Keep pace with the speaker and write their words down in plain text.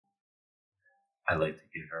I'd like to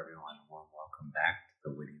give everyone a warm welcome back to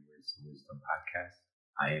the Witty Words of Wisdom podcast.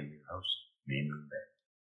 I am your host, Maymoon Bay.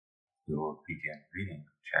 We will begin reading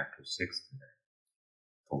chapter 6 today.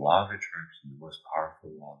 The law of attraction, the most powerful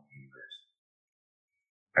law in the universe.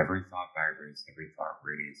 Every thought vibrates, every thought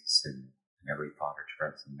radiates a signal, and every thought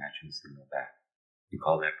attracts a matching signal back. We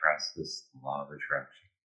call that process the law of attraction.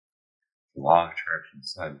 The law of attraction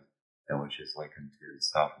says that which is likened to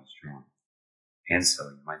itself is drawn. And so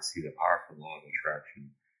you might see the powerful law of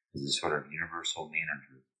attraction as a sort of universal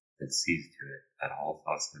manager that sees to it that all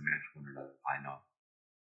thoughts that match one another line up.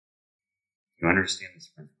 You understand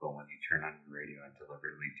this principle when you turn on your radio and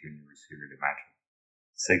deliberately tune your receiver to match a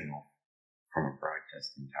signal from a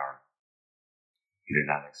broadcasting tower. You do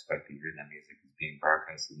not expect to hear that music is being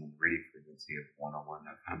broadcasted on the radio frequency of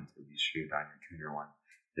 101 FM to be streamed on your tuner one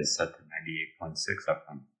that is set to 98.6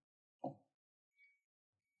 FM.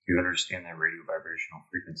 You understand that radio vibrational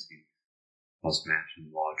frequency must match and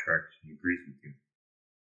the law of attraction agrees with you.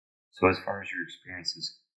 So as far as your experience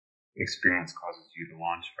causes you to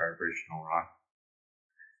launch vibrational rock.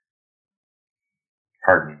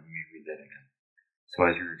 Let me read that again. So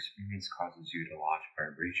as your experience causes you to launch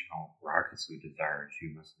vibrational rockets of desires,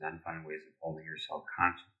 you must then find ways of holding yourself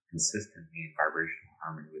consistently in vibrational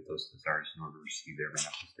harmony with those desires in order to receive their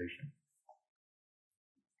manifestation.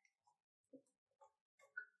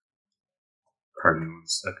 Pardon me 1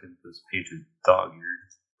 second, this page is dog-eared.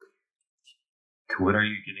 To what are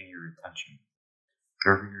you giving your attention?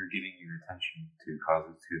 Whatever you're giving your attention to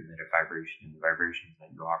causes to emit a vibration, and the vibrations that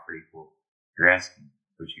you offer equal your asking,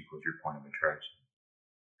 which equals your point of attraction.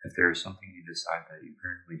 If there is something you decide that you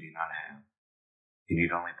currently do not have, you need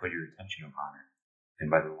only put your attention upon it, and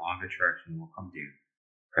by the law of attraction it will come to you.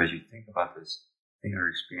 For as you think about this thing or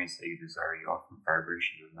experience that you desire, you offer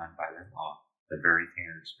vibration, and then by that law, the very thing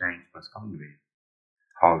or experience must come to you.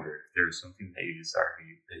 However, if there is something that you desire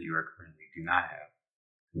that you currently do not have,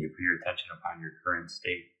 and you put your attention upon your current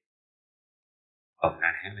state of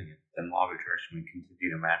not having it, then law of attraction will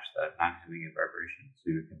continue to match that not having it vibration,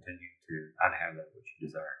 so you continue to not have that which you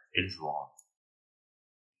desire. It is law.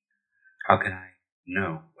 How can I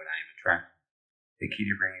know what I am attracting? The key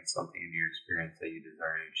to bringing something into your experience that you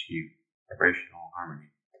desire to achieve vibrational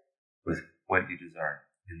harmony with what you desire,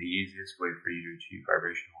 and the easiest way for you to achieve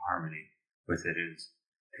vibrational harmony with it is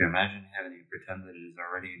to imagine having it, pretend that it is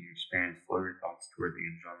already in your experience, flow your thoughts toward the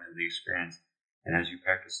enjoyment of the experience, and as you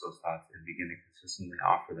practice those thoughts and begin to consistently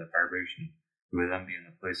offer that vibration, you will then be in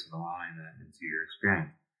the place of allowing that into your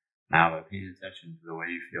experience. Now, by paying attention to the way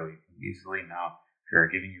you feel, you can easily know if you are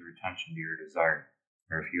giving your attention to your desire,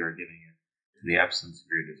 or if you are giving it to the absence of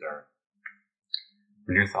your desire.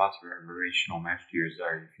 When your thoughts are vibrational match to your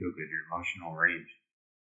desire, you feel good, your emotional range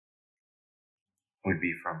would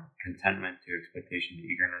be from contentment to expectation to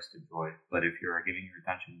eagerness to joy. But if you are giving your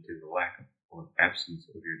attention to the lack of or absence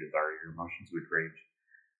of your desire, your emotions would range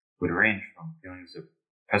from feelings of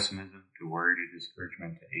pessimism to worry to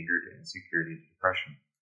discouragement to anger to insecurity to depression.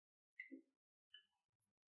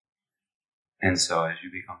 And so as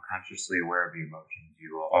you become consciously aware of the emotions,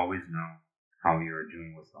 you will always know how you are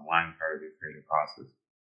doing with the lying part of the creative process.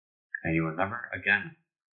 And you will never again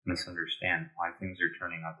misunderstand why things are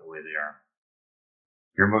turning out the way they are.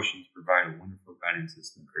 Your emotions provide a wonderful guidance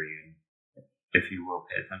system for you. If you will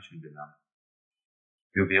pay attention to them,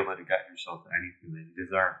 you'll be able to guide yourself to anything that you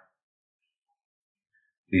desire.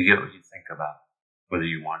 You get what you think about, whether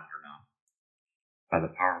you want it or not. By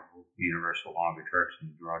the powerful universal law of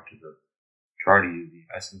attraction, you draw to you the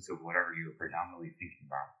essence of whatever you are predominantly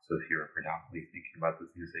thinking about. So if you are predominantly thinking about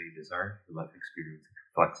the things that you desire, your life experience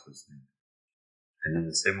reflects those things. And in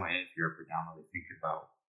the same way, if you are predominantly thinking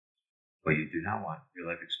about what you do not want, your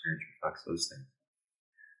life experience reflects those things.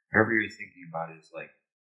 Whatever you're thinking about is like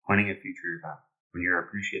planning a future event. When you are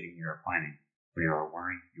appreciating, you are planning. When you are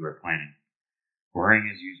worrying, you are planning. Worrying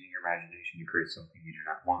is using your imagination to create something you do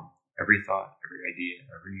not want. Every thought, every idea,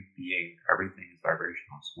 every being, everything is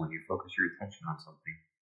vibrational. So when you focus your attention on something,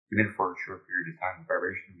 even for a short period of time, the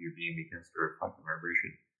vibration of your being begins to reflect the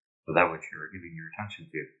vibration of that which you are giving your attention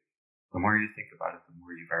to. The more you think about it, the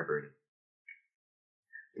more you vibrate it.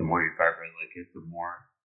 The more you vibrate like it, the more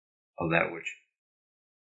of that which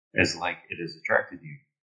is like it is attracted to you.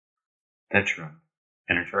 That's true.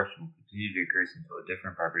 And attraction will continue to increase until a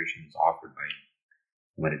different vibration is offered by you.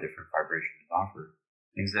 When a different vibration is offered,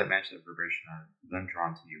 things that match that vibration are then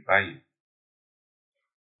drawn to you by you.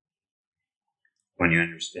 When you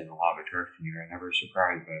understand the law of attraction, you are never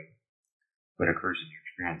surprised by what occurs in your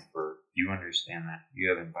experience, for you understand that you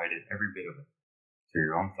have invited every bit of it through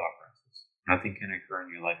your own thought process. Nothing can occur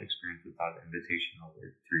in your life experience without invitation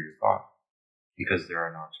through your thought, because there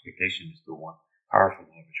are no expectations to powerful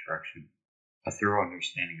law of attraction. A thorough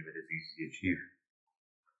understanding of it is easy to achieve.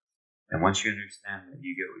 And once you understand that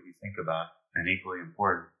you get what you think about, and equally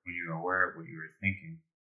important, when you are aware of what you are thinking,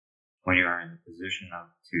 when you are in the position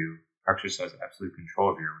to exercise absolute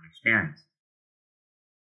control of your own experience.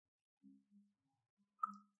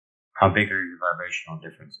 How big are your vibrational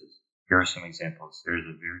differences? Here are some examples. There is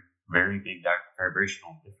a very big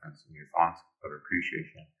vibrational difference in your thoughts of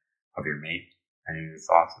appreciation of your mate, and in your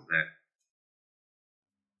thoughts of that,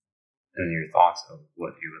 and your thoughts of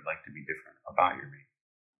what you would like to be different about your mate.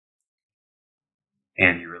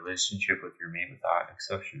 And your relationship with your mate, without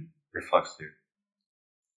exception, reflects the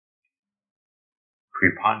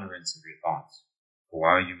preponderance of your thoughts. For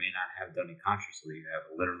while you may not have done it consciously, you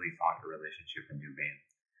have literally thought your relationship into being.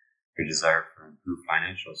 Your desire for improved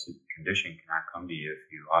financial condition cannot come to you if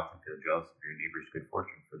you often feel jealous of your neighbor's good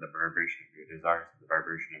fortune, for the vibration of your desires and the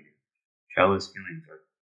vibration of your jealous feelings are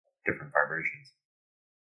different vibrations.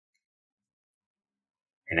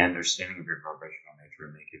 An understanding of your vibrational nature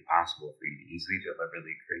will make it possible for you to easily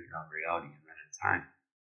deliberately create your own reality, and then in time,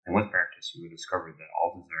 and with practice, you will discover that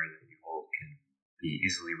all desire that you hold can be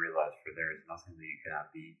easily realized, for there is nothing that you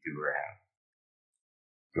cannot be, do, or have.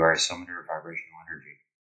 You are a summoner of vibrational energy.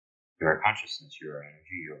 You are consciousness, you are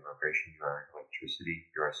energy, you are vibration, you are electricity,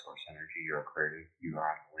 you are source energy, you are creative, you are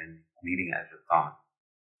on the leading edge of thought.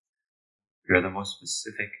 You are the most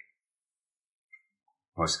specific,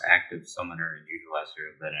 most active summoner and utilizer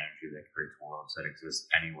of that energy that creates worlds that exist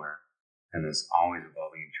anywhere in this always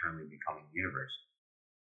evolving, eternally becoming universe.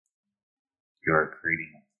 You are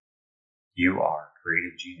creating it. You are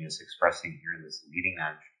creative genius expressing here in this leading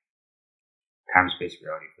edge time-space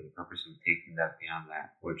reality for the purpose of taking that beyond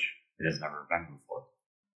that which it has never been before.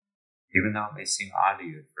 Even though it may seem odd to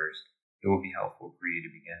you at first, it will be helpful for you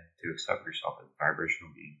to begin to accept yourself as a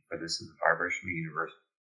vibrational being, for this is the vibrational universe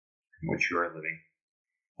in which you are living,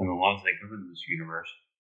 and the laws that govern this universe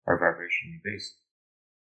are vibrationally based.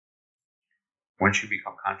 Once you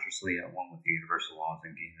become consciously at one with the universal laws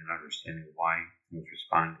and gain an understanding of why things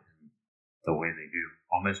respond in the way they do,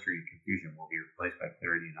 all mystery and confusion will be replaced by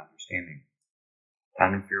clarity and understanding.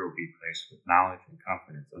 Doubt and fear will be replaced with knowledge and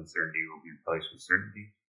confidence. Uncertainty will be replaced with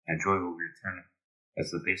certainty, and joy will return as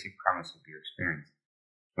the basic premise of your experience.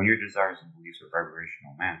 When your desires and beliefs are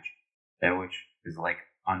vibrational match, that which is like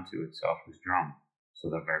unto itself is drawn. So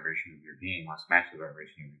the vibration of your being must match the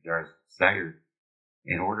vibration of your desire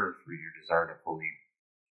in order for your desire to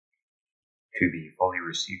be fully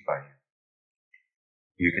received by you.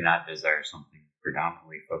 You cannot desire something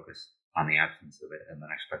predominantly focused on the absence of it and then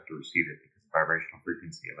expect to receive it, because the vibrational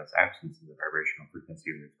frequency of its absence and the vibrational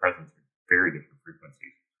frequency of its presence are very different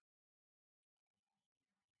frequencies.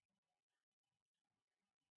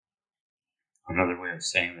 Another way of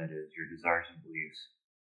saying that is your desires and beliefs.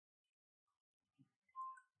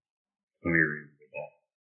 Let me reread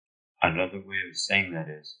that. Another way of saying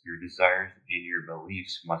that is your desires and your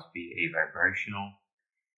beliefs must be a vibrational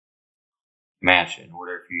match in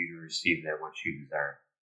order for you to receive that which you desire.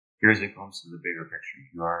 Here's a glimpse of the bigger picture.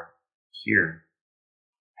 You are here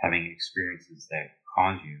having experiences that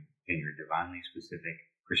cause you, in your divinely specific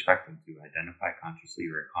perspective, to identify consciously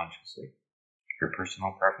or unconsciously your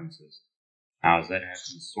personal preferences. Now, as that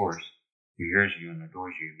happens, Source, who hears you and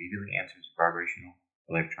adores you, immediately answers a vibrational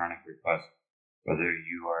electronic request, whether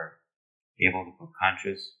you are able to put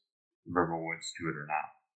conscious verbal words to it or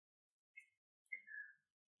not.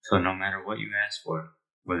 So no matter what you ask for,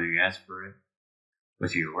 whether you ask for it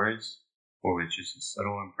with your words or with just a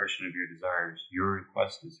subtle impression of your desires, your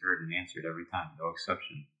request is heard and answered every time, no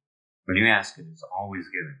exception. When you ask, it is always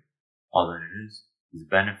given. All that it is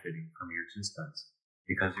benefiting from your existence,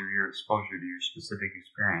 because of your exposure to your specific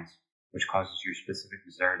experience, which causes your specific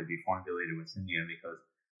desire to be formulated within you, and because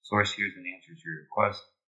Source hears and answers your request,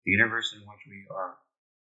 the universe in which we are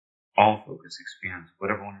all focus expands. What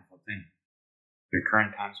a wonderful thing. Your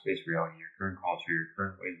current time-space reality, your current culture, your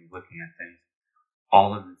current ways of looking at things,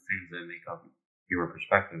 all of the things that make up your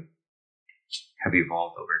perspective have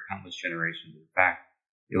evolved over countless generations. In fact,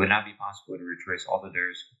 it would not be possible to retrace all the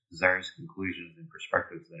desires, conclusions, and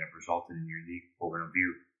perspectives that have resulted in your unique point of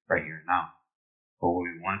view right here and now. But what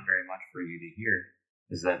we want very much for you to hear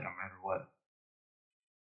is that no matter what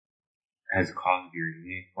has caused your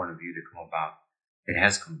unique point of view to come about, it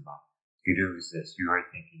has come about. You do exist, you are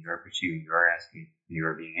thinking, you are perceiving, you are asking, and you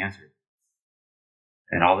are being answered.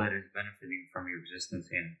 And all that is benefiting from your existence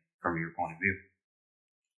and from your point of view.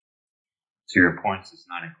 So your points is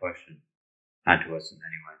not in question, not to us in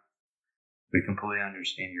any way. We completely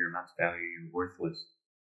understand your immense value, your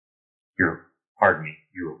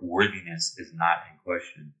worthiness is not in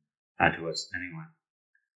question, not to us anyway.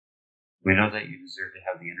 We know that you deserve to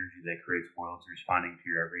have the energy that creates worlds responding to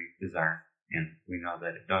your every desire, and we know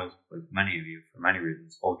that it does, but many of you, for many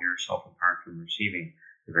reasons, hold yourself apart from receiving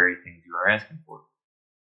the very things you are asking for.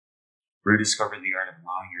 Rediscover the art of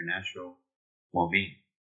allowing your natural well-being.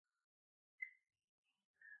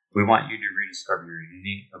 We want you to rediscover your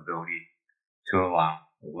unique ability to allow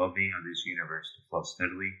the well-being of this universe to flow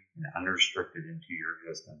steadily and unrestricted into your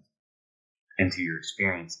existence, into your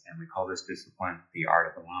experience, and we call this discipline the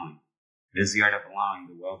art of allowing. It is the art of allowing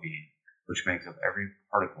the well-being, which makes up every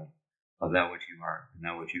particle of that which you are and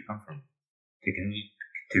that which you come from, to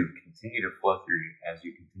continue to flow through you as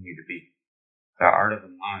you continue to be. The art of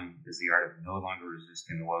allowing is the art of no longer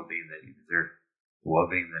resisting the well-being that you deserve, the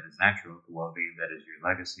well-being that is natural, the well-being that is your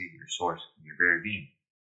legacy, your source, and your very being.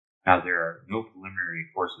 Now, there are no preliminary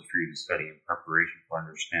courses for you to study in preparation for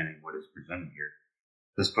understanding what is presented here.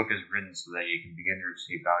 This book is written so that you can begin to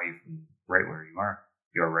receive value from right where you are.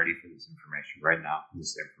 You are ready for this information right now.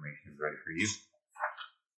 This information is ready for you.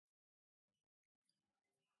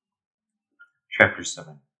 Chapter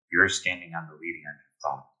 7. You are standing on the leading edge of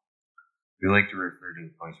thought. We like to refer to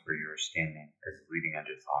the place where you are standing as the leading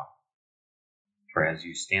edge of thought. For as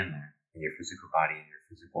you stand there, in your physical body and your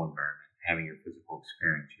physical environment, having your physical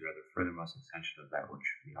experience, you are the furthermost extension of that which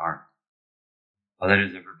we are. All that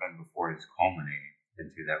has ever been before is culminating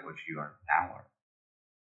into that which you are now are.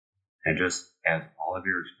 And just as all of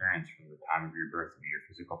your experience from the time of your birth into your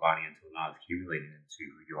physical body until now is accumulated into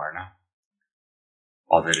who you are now,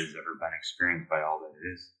 all that has ever been experienced by all that it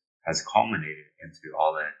is has culminated into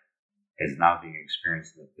all that is now being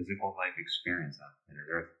experienced in the physical life experience on planet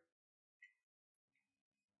Earth.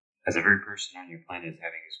 As every person on your planet is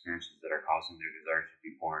having experiences that are causing their desires to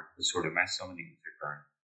be born, this sort of mass summoning is occurring,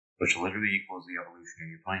 which literally equals the evolution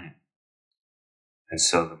of your planet. And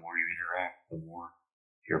so the more you interact, the more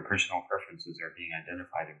your personal preferences are being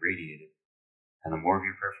identified and radiated. And the more of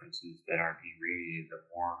your preferences that are being radiated, the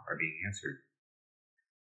more are being answered.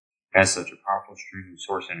 As such, a powerful stream of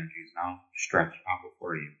source energy is now stretched out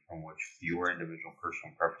before you, from which your individual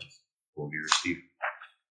personal preference will be received.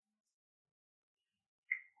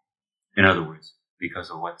 In other words, because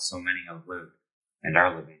of what so many have lived and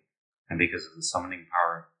are living, and because of the summoning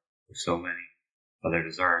power of so many other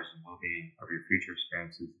desires and well-being of your future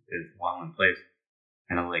experiences is well in place,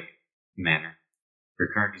 in a like manner,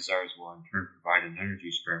 your current desires will in turn provide an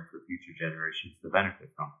energy stream for future generations to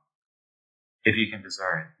benefit from. If you can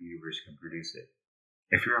desire it, the universe can produce it.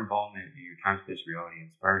 If your involvement in your time-space reality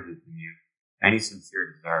inspires it in you, any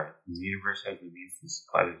sincere desire, the universe has the means to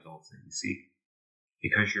supply the results that you seek,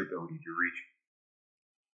 because your ability to reach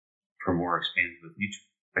for more expands with each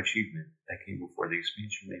achievement that came before the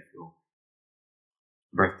expansion may feel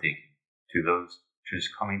breathtaking to those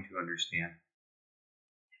just coming to understand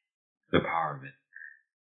the power of it.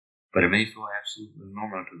 But it may feel absolutely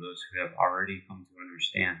normal to those who have already come to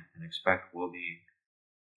understand and expect well-being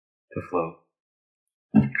to flow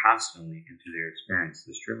constantly into their experience.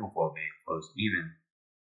 The stream of well-being flows even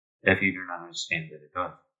if you do not understand that it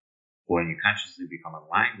does. But when you consciously become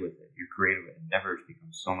aligned with it, your creative endeavors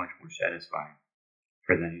become so much more satisfying.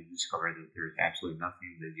 For then you discover that there is absolutely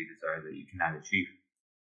nothing that you desire that you cannot achieve.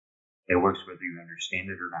 It works whether you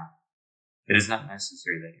understand it or not. It is not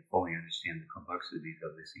necessary that you fully understand the complexities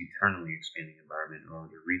of this eternally expanding environment in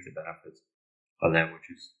order to reap the benefits of that which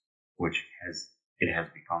it has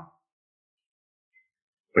become.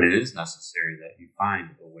 But it is necessary that you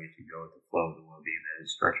find a way to go with the flow of the well-being that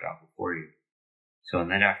is stretched out before you. So in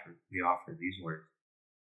that effort, we offer these words.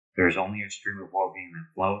 There is only a stream of well-being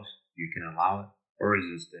that flows. You can allow it or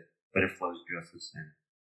resist it, but it flows just the same.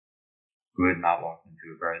 You would not walk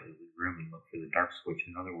into a brightly lit room and look for the dark switch.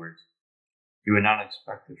 In other words, you would not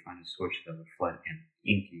expect to find a switch that would flood in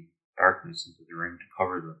inky darkness into the room to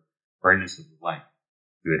cover the brightness of the light.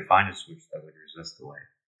 You would find a switch that would resist the light.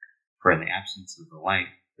 For in the absence of the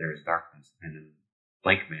light, there is darkness, and in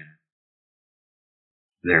like manner,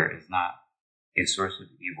 there is not a source of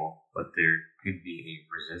evil, but there could be a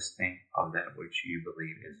resisting of that which you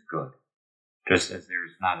believe is good. Just as there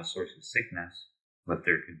is not a source of sickness, but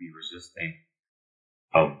there could be resisting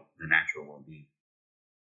of the natural well-being.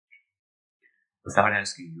 Without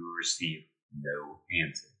asking, you will receive no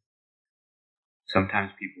answer. Sometimes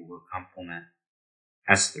people will compliment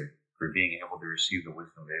Esther for being able to receive the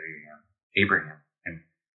wisdom of Abraham, and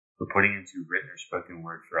for putting into written or spoken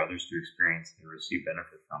word for others to experience and receive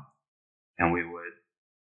benefit from. And we would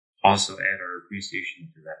also add our appreciation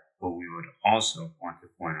to that, but we would also want to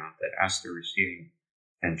point out that Esther receiving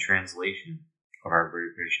and translation of our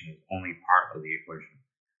vibration is only part of the equation.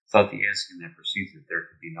 Without the asking that precedes it, there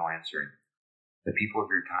could be no answering. The people of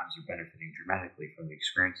your times are benefiting dramatically from the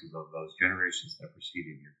experiences of those generations that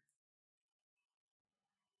preceded you.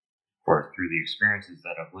 For through the experiences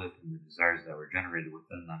that have lived and the desires that were generated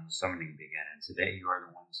within them, the summoning began, and today you are the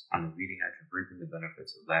ones on the leading edge of reaping the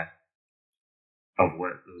benefits of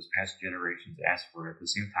what those past generations asked for. At the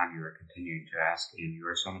same time, you are continuing to ask, and you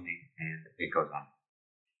are summoning, and it goes on.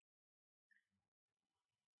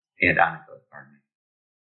 And on it goes, pardon me.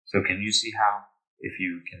 So can you see how, if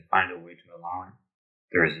you can find a way to allow it,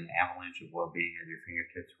 there is an avalanche of well-being at your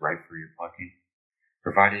fingertips ripe for your plucking,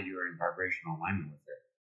 provided you are in vibrational alignment with it?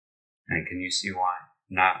 And can you see why,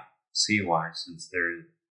 since there is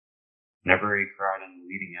never a crowd on the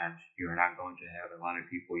leading edge, you are not going to have a lot of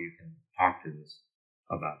people you can talk to this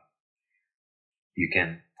about. You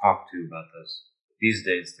can talk to about this. These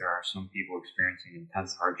days, there are some people experiencing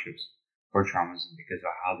intense hardships or traumas because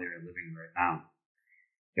of how they are living right now.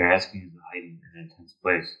 They're asking you to hide in an intense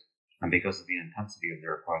place, and because of the intensity of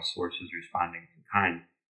their request, Source is responding in kind,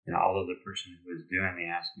 and although the person who is doing the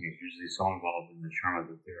asking is usually so involved in the trauma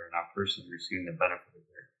that they are not personally receiving the benefit of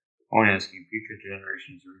their own asking, future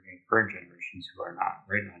generations or even current generations who are not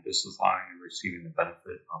right now just allowing and receiving the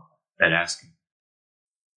benefit of that asking.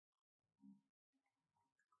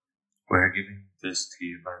 We are giving this to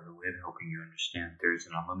you by the way of helping you understand there is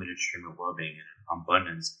an unlimited stream of well-being and an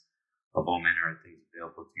abundance of all manner of things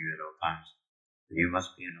available to you at all times. But you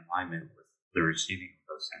must be in alignment with the receiving of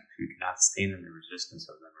those things. You cannot stand in the resistance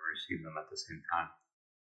of them or receive them at the same time.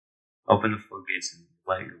 Open the floodgates and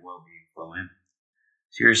let your well-being flow in.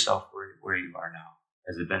 See yourself where you are now,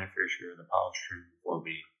 as a beneficiary of the powerful stream of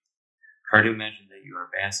well-being. Try to imagine that you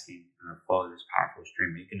are basking in the flow of this powerful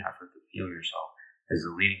stream. Make an effort to feel yourself as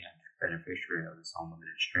the leading edge beneficiary of this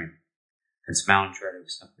unlimited stream. And smile and try to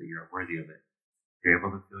accept that you are worthy of it. You're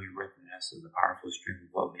able to feel your worthiness of the powerful stream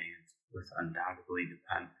of well-being which undoubtedly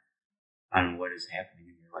depend on what is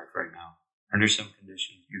happening in your life right now. Under some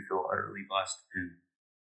conditions, you feel utterly blessed, and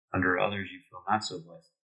under others, you feel not so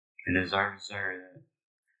blessed. And it is our desire that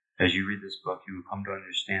as you read this book, you will come to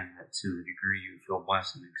understand that to the degree you feel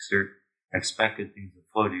blessed and expect good things to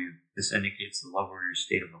flow to you, this indicates the level of your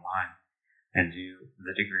state of alignment. And to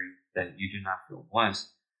the degree that you do not feel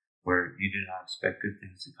blessed, where you do not expect good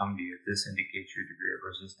things to come to you, this indicates your degree of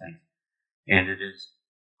resistance. And it is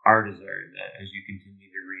our desire that as you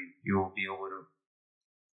continue to read, you will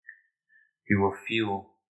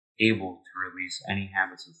feel able to release any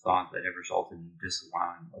habits of thought that have resulted in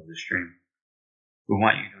disallowing of the stream. We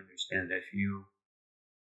want you to understand that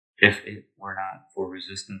if it were not for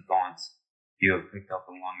resistant thoughts you have picked up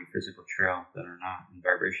along your physical trail that are not in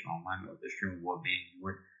vibrational alignment with the stream of well-being, you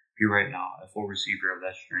would be right now a full receiver of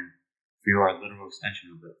that stream, for you are a literal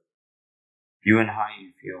extension of it. You and how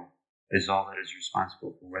you feel is all that is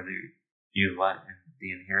responsible for whether you let in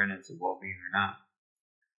the inheritance of well-being or not.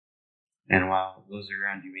 And while those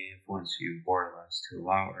around you may influence you more or less to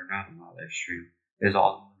allow or not allow that stream, it is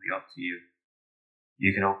ultimately up to you.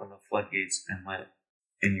 You can open the floodgates and let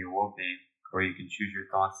in your well-being, or you can choose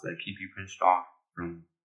your thoughts that keep you pinched off from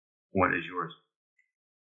what is yours.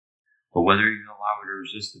 But whether you allow it or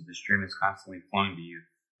resist it, the stream is constantly flowing to you,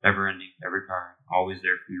 never-ending, never-tiring, always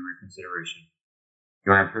there for your reconsideration.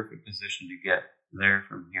 You are in perfect position to get there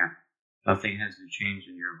from here. Nothing has to change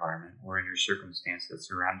in your environment or in your circumstance that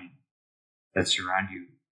surround you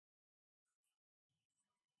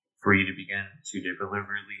for you to begin to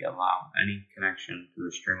deliberately allow any connection to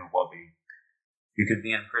the stream of well-being. You could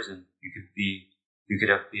be in prison. You could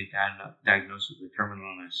have been diagnosed with a terminal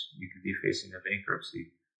illness. You could be facing a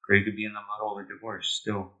bankruptcy, or you could be in the middle of a divorce.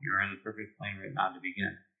 Still, you are in the perfect plane right now to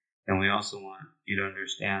begin. And we also want you to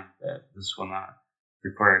understand that this will not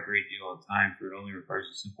require a great deal of time, for it only requires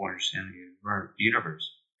a simple understanding of the universe.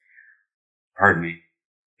 Pardon me.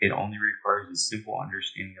 It only requires a simple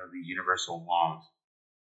understanding of the universal laws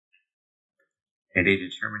and a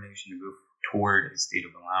determination to move toward a state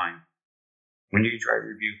of allowing. When you drive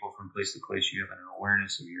your vehicle from place to place, you have an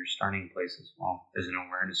awareness of your starting place as well as an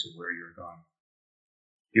awareness of where you're going.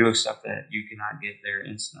 You accept that you cannot get there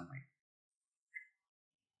instantaneously.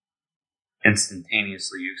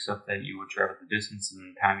 You accept that you will travel the distance and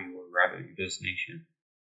the time you will arrive at your destination.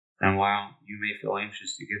 And while you may feel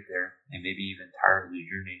anxious to get there, and maybe even tired of the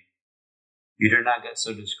journey, you do not get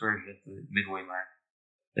so discouraged at the midway mark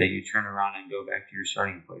that you turn around and go back to your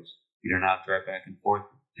starting place. You do not drive back and forth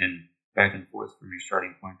from your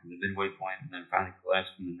starting point to the midway point and then finally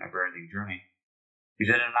collapse from the never-ending journey. You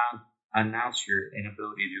did not announce your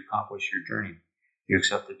inability to accomplish your journey. You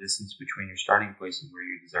accept the distance between your starting place and where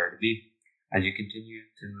you desire to be. As you continue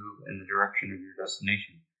to move in the direction of your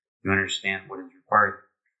destination, you understand what is required,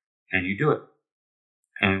 and you do it.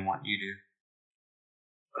 And we want you to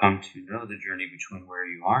come to know the journey between where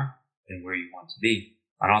you are and where you want to be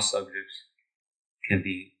on all subjects can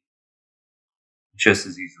be just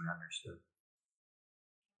as easily understood.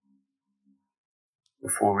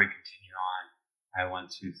 Before we continue on, I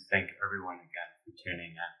want to thank everyone again for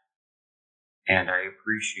tuning in, and I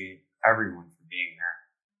appreciate everyone for being here.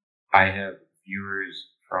 I have viewers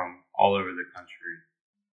from all over the country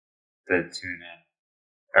that tune in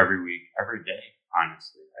every week, every day,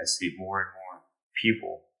 honestly. I see more and more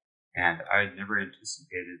people, and I had never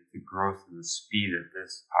anticipated the growth and the speed that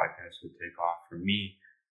this podcast would take off for me,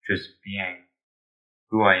 just being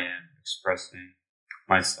who I am, expressing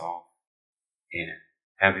myself, and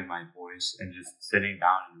having my voice, and just sitting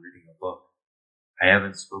down and reading a book. I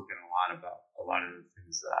haven't spoken a lot about a lot of the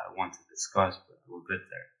things that I want to discuss, but we'll get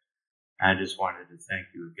there. I just wanted to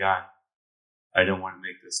thank you again. I don't want to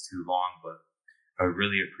make this too long, but I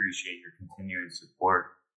really appreciate your continuing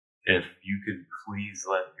support. If you could please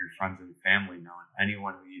let your friends and family know, and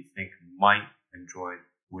anyone who you think might enjoy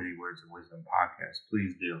Witty Words of Wisdom podcast,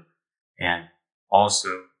 please do. And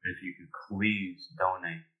also, if you could please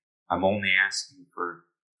donate. I'm only asking for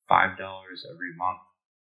 $5 every month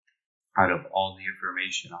out of all the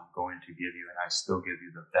information I'm going to give you, and I still give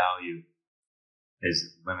you the value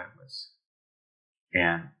is limitless.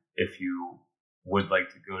 And if you would like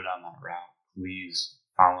to go down that route, please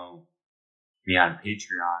follow me on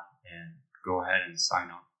Patreon and go ahead and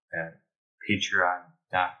sign up at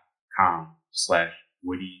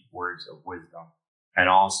patreon.com/Witty Words of Wisdom. And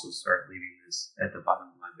I'll also start leaving this at the bottom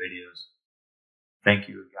of my videos. Thank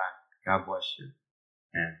you again. God bless you.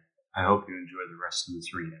 And I hope you enjoy the rest of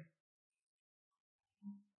this reading.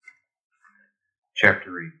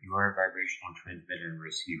 Chapter 8. You are a vibrational transmitter and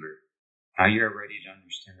receiver. Now you are ready to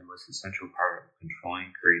understand the most essential part of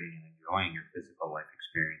controlling, creating, and enjoying your physical life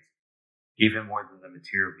experience. Even more than the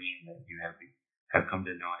material being that you have come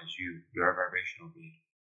to know as you are a vibrational being.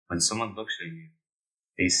 When someone looks at you,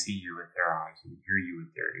 they see you with their eyes and hear you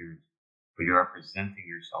with their ears, but you are presenting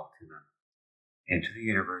yourself to them and to the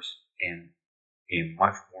universe in a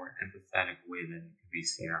much more empathetic way than it can be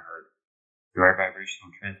seen or heard. You are a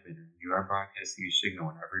vibrational transmitter. You are broadcasting a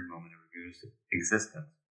signal in every moment of your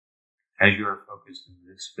existence. As you are focused in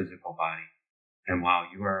this physical body, and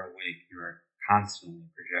while you are awake, you are constantly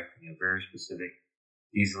projecting a very specific,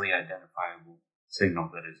 easily identifiable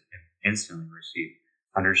signal that is instantly received,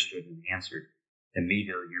 understood, and answered.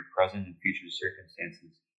 Immediately, your present and future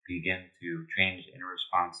circumstances begin to change in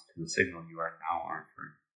response to the signal you are now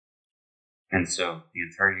offering. And so, the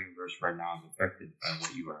entire universe right now is affected by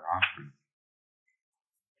what you are offering.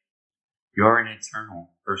 You are an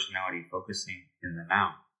eternal personality focusing in the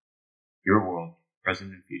now. Your world,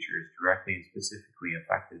 present and future, is directly and specifically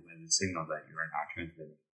affected by the signal that you are now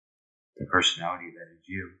transmitting. The personality that is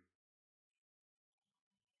you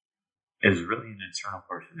is really an eternal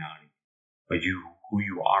personality, but who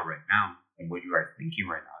you are right now and what you are thinking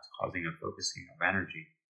right now is causing a focusing of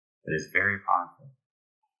energy that is very powerful.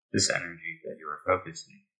 This energy that you are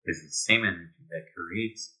focusing is the same energy that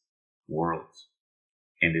creates worlds,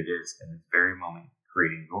 and it is in this very moment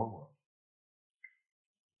creating your world.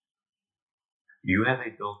 You have a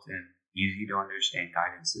built-in, easy-to-understand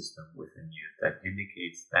guidance system within you that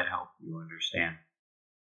indicates that help you understand.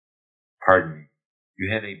 You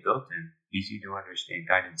have a built-in, easy-to-understand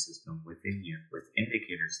guidance system within you with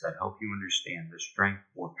indicators that help you understand the strength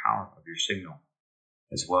or power of your signal,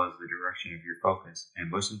 as well as the direction of your focus. And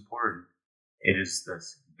most important, it is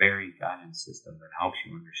this very guidance system that helps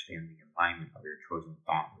you understand the alignment of your chosen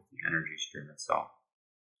thought with the energy stream itself.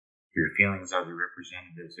 Your feelings are the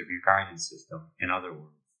representatives of your guidance system. In other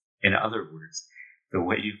words, the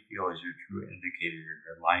way you feel is your true indicator of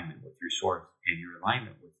your alignment with your source and your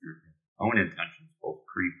alignment with your own intentions, both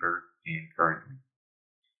pre-birth and currently.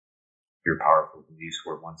 Your powerful beliefs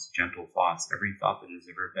were once gentle thoughts. Every thought that has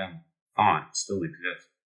ever been thought still exists.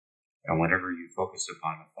 And whenever you focus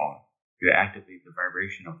upon a thought, you activate the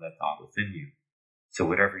vibration of that thought within you. So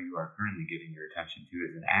whatever you are currently giving your attention to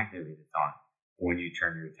is an activated thought. When you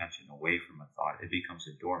turn your attention away from a thought, it becomes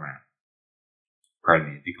dormant, or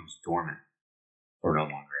no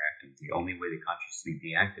longer active. The only way to consciously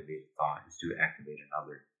deactivate a thought is to activate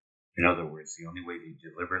another. In other words, the only way to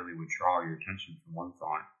deliberately withdraw your attention from one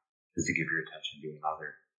thought is to give your attention to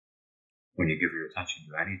another. When you give your attention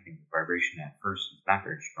to anything, the vibration at first is not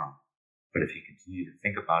very strong. But if you continue to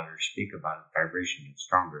think about it or speak about it, the vibration gets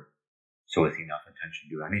stronger. So with enough attention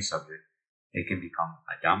to any subject, it can become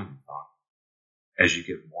a dominant thought. As you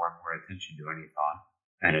give more and more attention to any thought,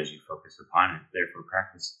 and as you focus upon it, therefore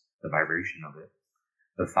practice the vibration of it,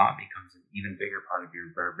 the thought becomes an even bigger part of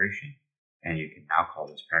your vibration, and you can now call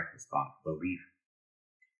this practice thought belief.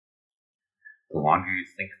 The longer you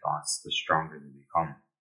think thoughts, the stronger they become.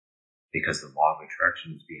 Because the law of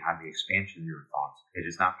attraction is behind the expansion of your thoughts, it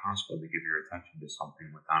is not possible to give your attention to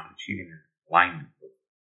something without achieving alignment with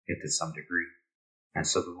it to some degree. And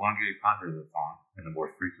so the longer you ponder the thought, and the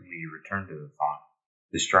more frequently you return to the thought,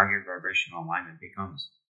 the stronger your vibrational alignment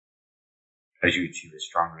becomes. As you achieve a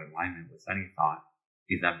stronger alignment with any thought,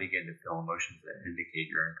 you then begin to feel emotions that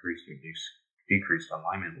indicate your increased or decreased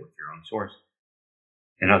alignment with your own source.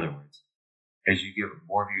 In other words, as you give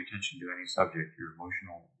more of your attention to any subject, your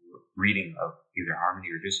emotional reading of either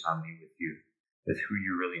harmony or disharmony with who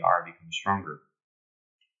you really are, becomes stronger.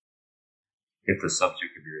 If the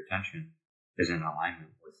subject of your attention is in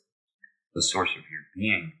alignment with the source of your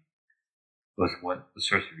being, with what the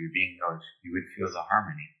source of your being knows, you would feel the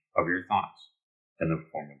harmony of your thoughts in the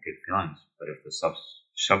form of good feelings. But if the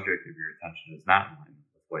subject of your attention is not in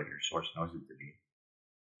alignment with what your source knows it to be,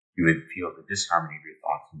 you would feel the disharmony of your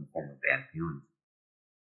thoughts in the form of bad feelings.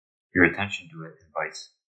 Your attention to it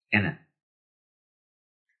invites in it.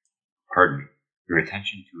 Your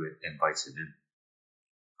attention to it invites it in.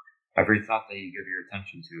 Every thought that you give your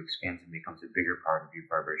attention to expands and becomes a bigger part of your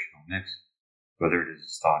vibrational mix, whether it is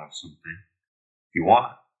a thought of something you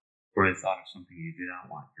want or a thought of something you do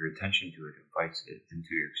not want. Your attention to it invites it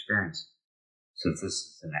into your experience. Since this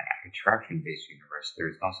is an attraction-based universe,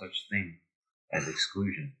 there is no such thing as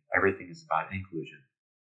exclusion. Everything is about inclusion.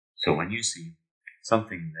 So when you see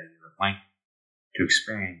something that you would like to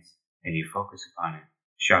experience and you focus upon it,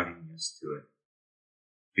 shouting yes to it,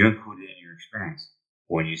 you include it in your experience.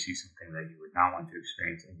 When you see something that you would not want to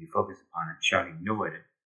experience and you focus upon it, shouting no at it,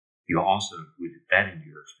 you also include that into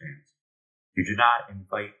your experience. You do not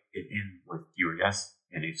invite it in with your yes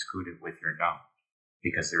and exclude it with your no,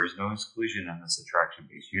 because there is no exclusion in this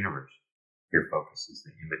attraction-based universe. Your focus is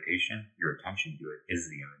the invitation, your attention to it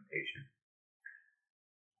is the invitation.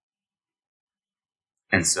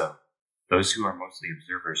 And so, those who are mostly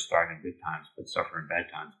observers thrive in good times but suffer in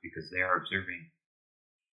bad times because they are observing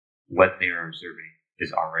what they are observing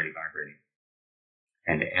is already vibrating.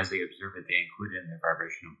 And as they observe it, they include it in their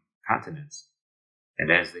vibrational continents. And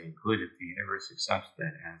as they include it, the universe accepts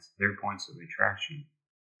that as their points of attraction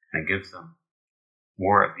and gives them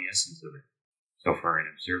more of the essence of it. So for an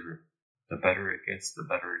observer, the better it gets, the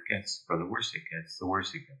better it gets. For the worse it gets, the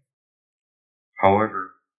worse it gets.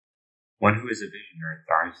 However, one who is a visionary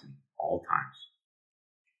thrives in all times.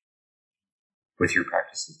 With your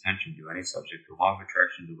practice's attention to any subject, the law of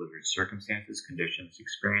attraction delivers circumstances, conditions,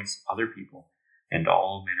 experience, other people, and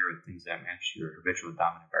all manner of things that match your habitual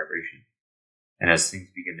dominant vibration. And as things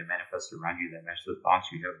begin to manifest around you that match the thoughts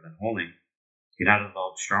you have been holding, you now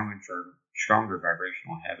develop stronger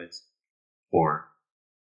vibrational habits, or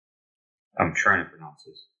I'm trying to pronounce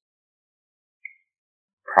this,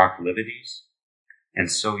 proclivities. And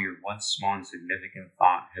so your once small and significant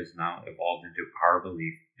thought has now evolved into power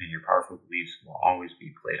belief, and your powerful beliefs will always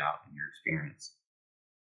be played out in your experience.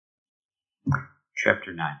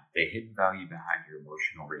 Chapter 9. The hidden value behind your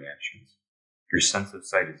emotional reactions. Your sense of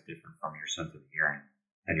sight is different from your sense of hearing,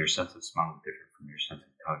 and your sense of smell is different from your sense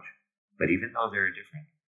of touch. But even though they are different,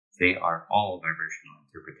 they are all vibrational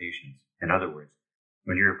interpretations. In other words,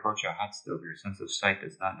 when you approach a hot stove, your sense of sight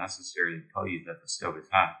does not necessarily tell you that the stove is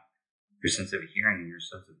hot. Your sense of hearing and your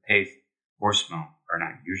sense of taste or smell are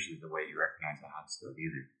not usually the way you recognize a hot stove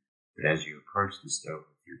either. But as you approach the stove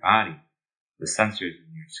with your body, the sensors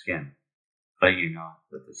in your skin let you know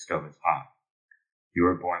that the stove is hot. You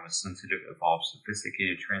are born with sensitive, evolved,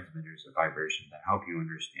 sophisticated transmitters of vibration that help you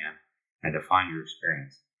understand and define your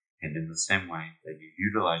experience. And in the same way that you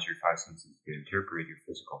utilize your five senses to interpret your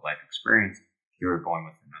physical life experience, you are born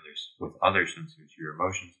with other sensors, your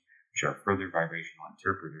emotions, which are further vibrational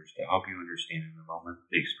interpreters to help you understand in the moment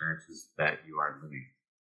the experiences that you are living.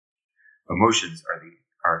 Emotions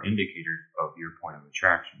are indicators of your point of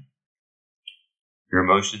attraction. Your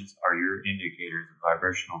emotions are your indicators of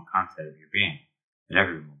vibrational content of your being in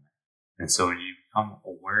every moment. And so when you become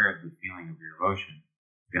aware of the feeling of your emotion,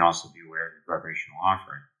 you can also be aware of your vibrational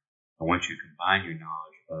offering. And once you combine your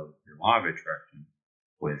knowledge of your law of attraction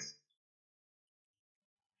with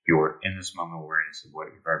your in this moment awareness of what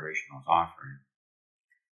your vibration is offering,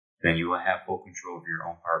 then you will have full control of your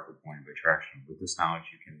own powerful point of attraction. With this knowledge,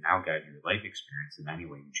 you can now guide your life experience in any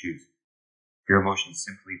way you choose. Your emotions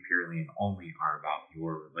simply, purely, and only are about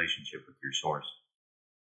your relationship with your source.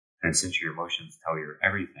 And since your emotions tell you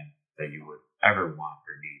everything that you would ever want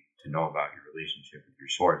or need to know about your relationship with your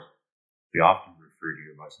source, we often refer to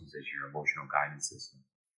your emotions as your emotional guidance system.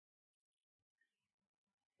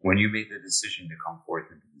 When you made the decision to come forth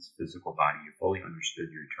into this physical body, you fully understood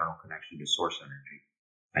your eternal connection to source energy,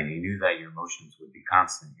 and you knew that your emotions would be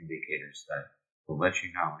constant indicators that will let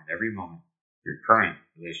you know in every moment your current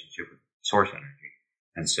relationship with source energy.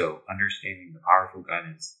 And so understanding the powerful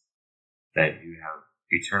guidance that you have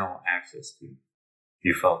eternal access to,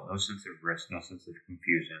 you felt no sense of risk, no sense of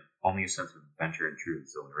confusion, only a sense of adventure and true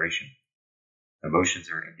exhilaration. Emotions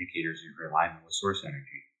are indicators of your alignment with source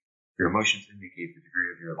energy. Your emotions indicate the degree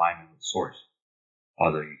of your alignment with source.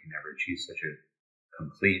 Although you can never achieve such a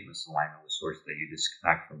complete misalignment with source that you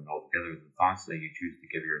disconnect from it altogether, the thoughts that you choose to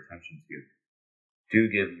give your attention to do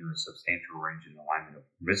give you a substantial range in alignment of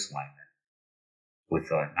misalignment with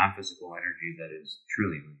non-physical energy that is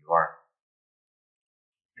truly who you are.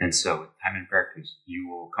 And so, with time and practice, you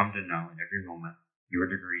will come to know in every moment your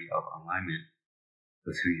degree of alignment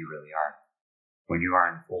with who you really are. When you are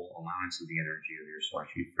in full allowance of the energy of your source,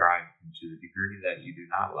 you thrive, and to the degree that you do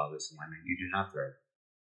not allow this alignment, you do not thrive.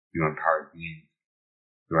 You are empowered beings.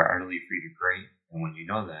 You are utterly free to create, and when you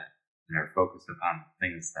know that, and are focused upon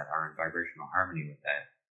things that are in vibrational harmony with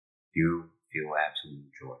that, you feel absolute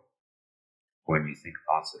joy. When you think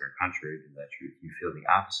thoughts that are contrary to that truth, you feel the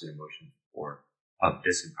opposite emotion of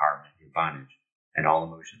disempowerment and bondage, and all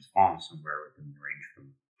emotions fall somewhere within the range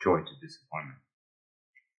from joy to disappointment.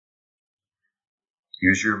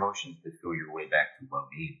 Use your emotions to feel your way back to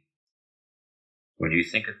well-being. When you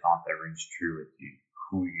think a thought that rings true with you,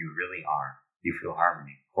 who you really are, you feel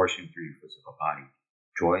harmony coursing through your physical body.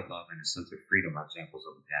 Joy, love, and a sense of freedom are examples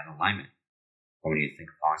of that alignment. When you think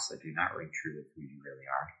thoughts that do not ring true with who you really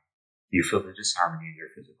are, you feel the disharmony in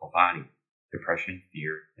your physical body. Depression,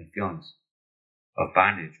 fear, and feelings of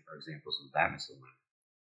bondage are examples of that misalignment.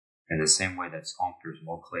 In the same way that sculptors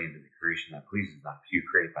mold clay into the creation that pleases them, you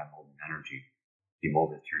create by molding energy. You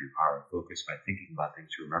mold it through your power of focus by thinking about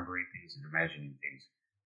things, remembering things, and imagining things.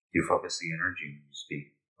 You focus the energy when you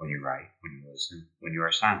speak, when you write, when you listen, when you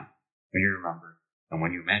are silent, when you remember, and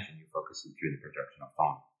when you imagine. You focus it through the projection of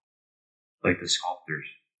thought. Like the sculptors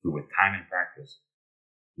who, with time and practice,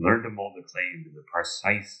 learn to mold the clay into the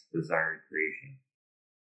precise desired creation,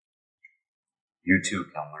 you too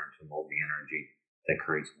can learn to mold the energy that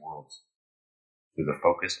creates worlds through the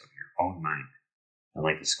focus of your own mind. And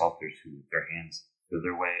like the sculptors who, with their hands, feel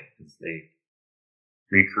their way as they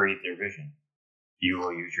recreate their vision, you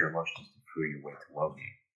will use your emotions to feel your way to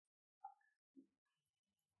well-being.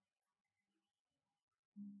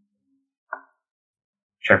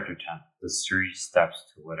 Chapter 10. The 3 steps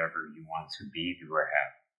to whatever you want to be, do, or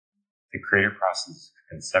have. The creative process is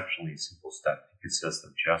a conceptually simple step. It consists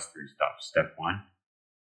of just 3 steps. Step 1,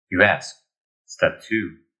 you ask. Step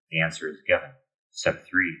 2, the answer is given. Step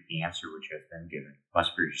 3, the answer which has been given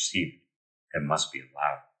must be received and must be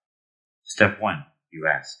allowed. Step 1, you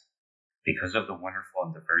ask. Because of the wonderful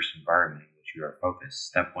and diverse environment in which you are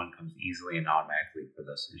focused, step 1 comes easily and automatically for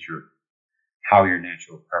this is how your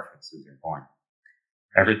natural preferences are born.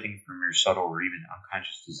 Everything from your subtle or even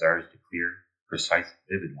unconscious desires to clear, precise,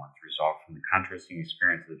 vivid ones result from the contrasting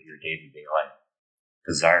experiences of your day-to-day life.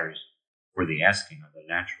 Desires, or the asking, are the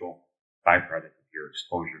natural byproduct of your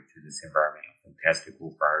exposure to this environment of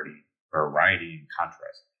fantastical variety and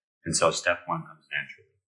contrast. And so step 1 comes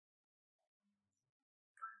naturally.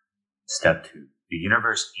 Step 2. The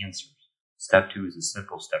universe answers. Step 2 is a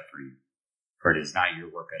simple step for you, for it is not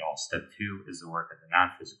your work at all. Step 2 is the work of the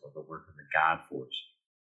non-physical, the work of the God force.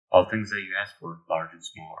 All things that you ask for, large and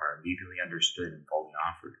small, are immediately understood and fully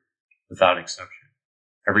offered, without exception.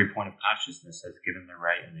 Every point of consciousness has given the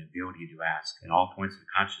right and the ability to ask, and all points of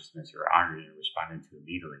consciousness are honored and responded to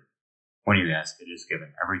immediately. When you ask, it is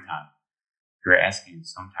given every time. Your asking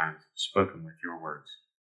is sometimes spoken with your words,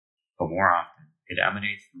 but more often, it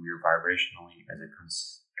emanates from your vibrationally as a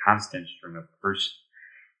constant stream of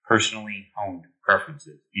personally honed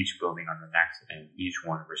preferences, each building on the next, and each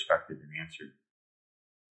one respected and answered.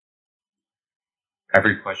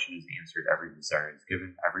 Every question is answered, every desire is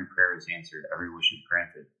given, every prayer is answered, every wish is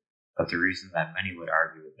granted. But the reason that many would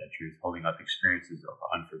argue with that truth, holding up experiences of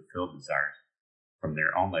unfulfilled desires from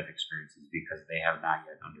their own life experiences, because they have not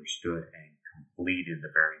yet understood and completed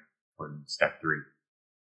the very important step 3.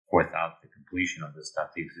 Without the completion of this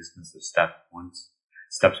step, the existence of steps 1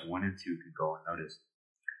 and 2 could go unnoticed.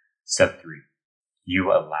 Step 3.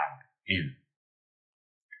 You allow it in.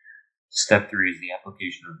 Step 3 is the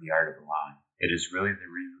application of the art of allowing. It is really the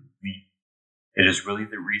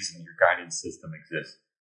reason your guidance system exists.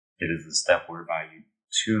 It is the step whereby you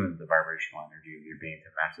tune the vibrational energy of your being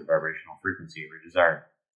to match the vibrational frequency of your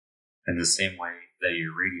desire. In the same way that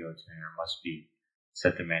your radio tuner must be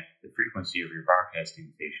set to match the frequency of your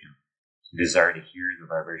broadcasting station, the desire to hear the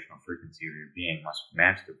vibrational frequency of your being must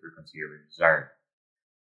match the frequency of your desire.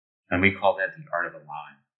 And we call that the art of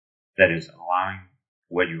allowing. That is, allowing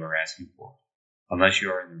what you are asking for. Unless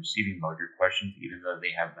you are in the receiving mode, your questions, even though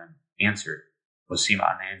they have been answered, will seem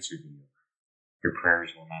unanswered to you. Your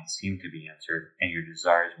prayers will not seem to be answered, and your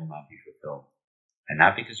desires will not be fulfilled. And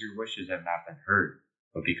not because your wishes have not been heard,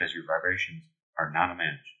 but because your vibrations are not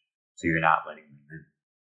matched, so you're not letting them in.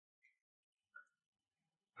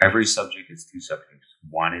 Every subject is two subjects,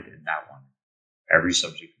 wanted and not wanted. Every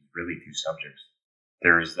subject is really two subjects.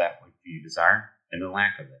 There is that which you desire and the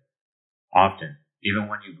lack of it. Often, even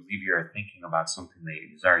when you believe you are thinking about something that you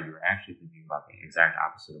desire, you are actually thinking about the exact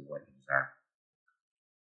opposite of what you desire.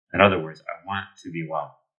 In other words, I want to be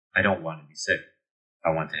well. I don't want to be sick. I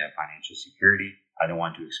want to have financial security. I don't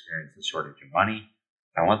want to experience a shortage of money.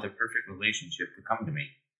 I want the perfect relationship to come to me.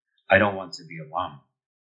 I don't want to be alone.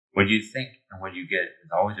 What you think and what you get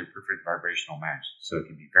is always a perfect vibrational match, so it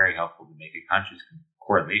can be very helpful to make a conscious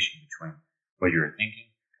correlation between what you are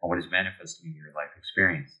thinking and what is manifesting in your life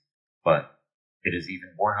experience. But it is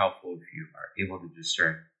even more helpful if you are able to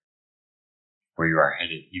discern where you are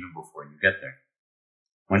headed even before you get there.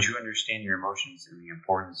 Once you understand your emotions and the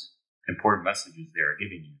important messages they are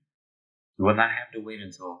giving you, you will not have to wait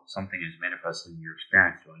until something is manifested in your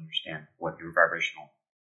experience to understand what your vibrational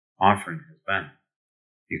offering has been.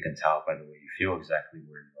 You can tell by the way you feel exactly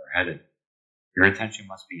where you are headed. Your attention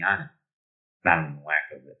must be on it, not on the lack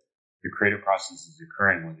of it. The creative process is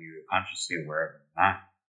occurring whether you are consciously aware of it or not.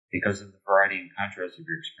 Because of the variety and contrast of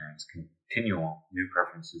your experience, continual new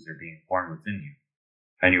preferences are being born within you.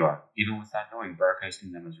 And you are, even without knowing,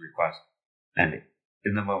 broadcasting them as requests. And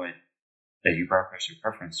in the moment that you broadcast your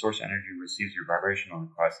preference, source energy receives your vibrational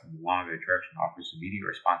request, and the law of attraction offers immediate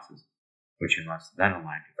responses, which you must then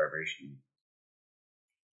align to vibrationally.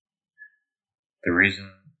 The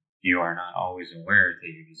reason you are not always aware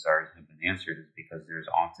that your desires have been answered is because there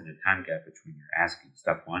is often a time gap between your asking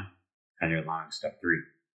step 1 and your allowing step 3.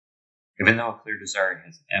 Even though a clear desire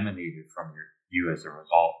has emanated from you as a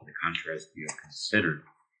result of the contrast you have considered,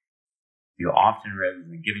 you often, rather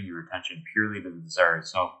than giving your attention purely to the desire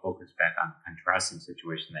itself, focus back on the contrasting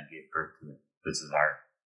situation that gave birth to the desire.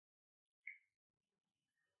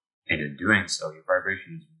 And in doing so, your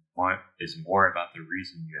vibration is more about the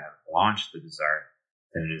reason you have launched the desire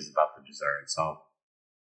than it is about the desire itself.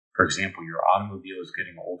 For example, your automobile is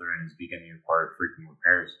getting older and is beginning to require frequent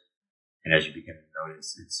repairs. And as you begin to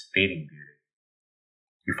notice its fading beauty,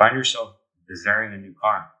 you find yourself desiring a new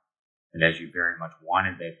car. And as you very much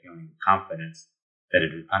wanted that feeling of confidence that a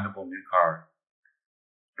dependable new car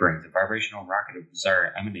brings, a vibrational rocket of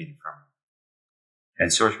desire emanating from it.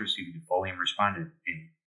 And Source received it fully and responded in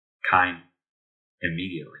kind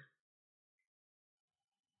immediately.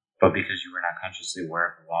 But because you were not consciously aware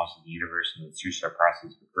of the laws of the universe and the two-step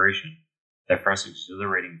process of creation, that fresh,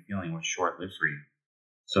 exhilarating feeling was short-lived for you.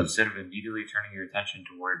 So instead of immediately turning your attention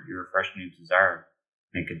toward your fresh new desire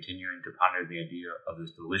and continuing to ponder the idea of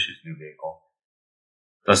this delicious new vehicle,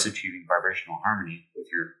 thus achieving vibrational harmony with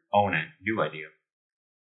your own new idea,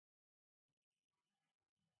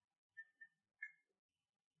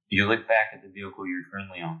 you look back at the vehicle you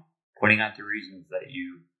currently own, pointing out the reasons that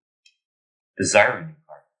you desire a new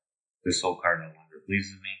car. This old car no longer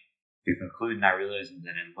pleases me. You conclude, not realizing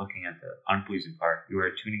that in looking at the unpleasing car, you are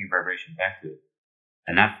tuning your vibration back to it,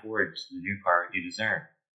 and not forward to the new car you desire.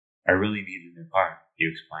 I really need a new car, you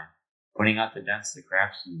explain, pointing out the dents, the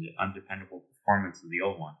cracks, and the undependable performance of the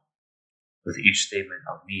old one. With each statement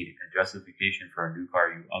of need and justification for a new car,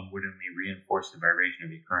 you unwittingly reinforce the vibration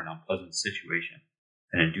of your current unpleasant situation,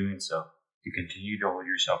 and in doing so, you continue to hold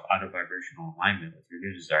yourself out of vibrational alignment with your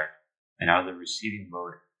new desire and out of the receiving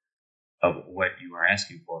mode of what you are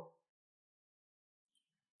asking for.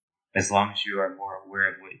 As long as you are more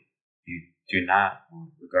aware of what you do not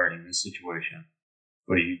want regarding this situation,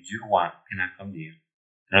 what you do want cannot come to you.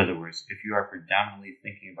 In other words, if you are predominantly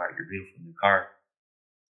thinking about your beautiful new car,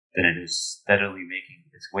 then it is steadily making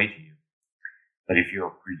its way to you. But if you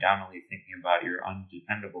are predominantly thinking about your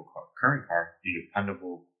undependable current car, the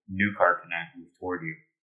dependable new car cannot move toward you.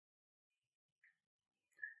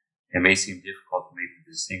 It may seem difficult to make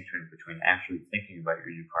the distinction between actually thinking about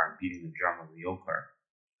your new car and beating the drum of the old car.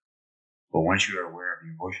 But once you are aware of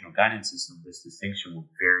your emotional guidance system, this distinction will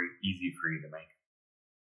be very easy for you to make.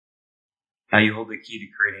 Now you hold the key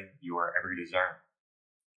to creating your every desire.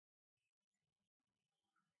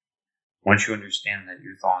 Once you understand that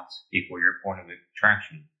your thoughts equal your point of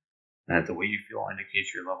attraction, and that the way you feel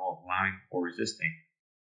indicates your level of allowing or resisting,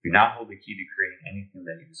 you now hold the key to creating anything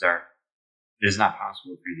that you desire. It is not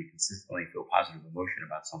possible for you to consistently feel positive emotion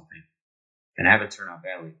about something and have it turn out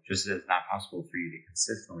badly, just as it is not possible for you to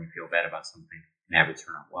consistently feel bad about something and have it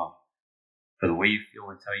turn out well. For the way you feel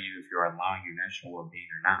will tell you if you are allowing your natural well-being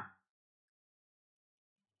or not.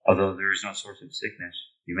 Although there is no source of sickness,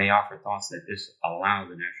 you may offer thoughts that disallow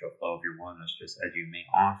the natural flow of your willingness, just as you may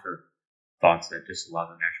offer thoughts that disallow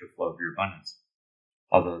the natural flow of your abundance.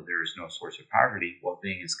 Although there is no source of poverty,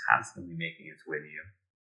 well-being is constantly making its way to you,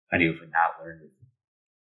 and you have not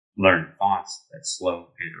learned thoughts that slow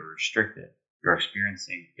it or restrict it. You're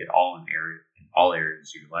experiencing it all in all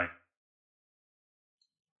areas of your life.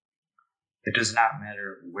 It does not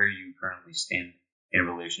matter where you currently stand in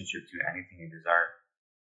relationship to anything you desire.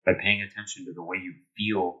 By paying attention to the way you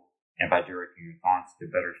feel and by directing your thoughts to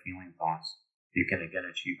better feeling thoughts, you can again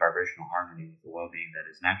achieve vibrational harmony with the well-being that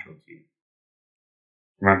is natural to you.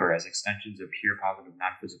 Remember, as extensions of pure positive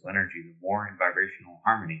non-physical energy, the more in vibrational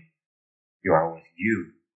harmony you are with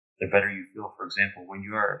you, the better you feel. For example, when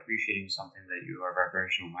you are appreciating something that you are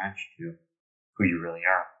vibrational matched to, who you really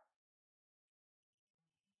are.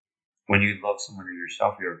 When you love someone or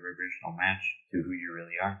yourself, you are a vibrational match to who you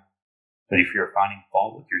really are. But if you're finding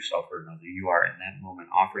fault with yourself or another, you are in that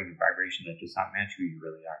moment offering a vibration that does not match who you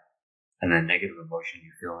really are. And that negative emotion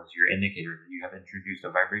you feel is your indicator that you have introduced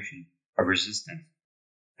a vibration of resistance,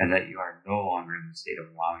 and that you are no longer in the state of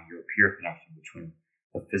allowing your pure connection between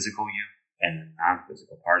the physical you and the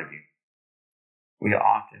non-physical part of you. We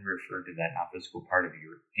often refer to that non-physical part of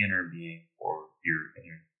your inner being or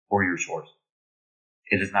your source.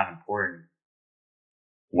 It is not important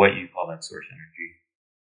what you call that source energy,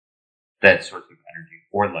 that source of energy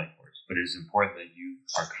or life force, but it is important that you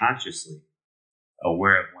are consciously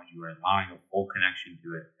aware of when you are allowing a full connection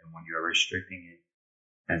to it and when you are restricting it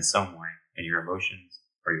in some way, and your emotions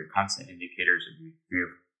are your constant indicators of your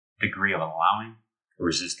degree of allowing or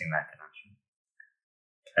resisting that connection.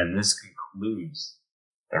 And this concludes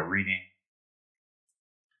the reading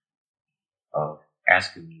of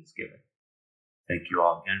Ask and Is Given. Thank you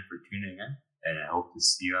all again for tuning in, and I hope to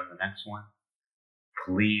see you on the next one.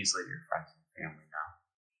 Please let your friends and family know,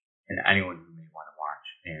 and anyone who may want to watch,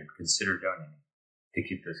 and consider donating to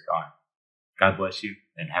keep this going. God bless you,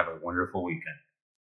 and have a wonderful weekend.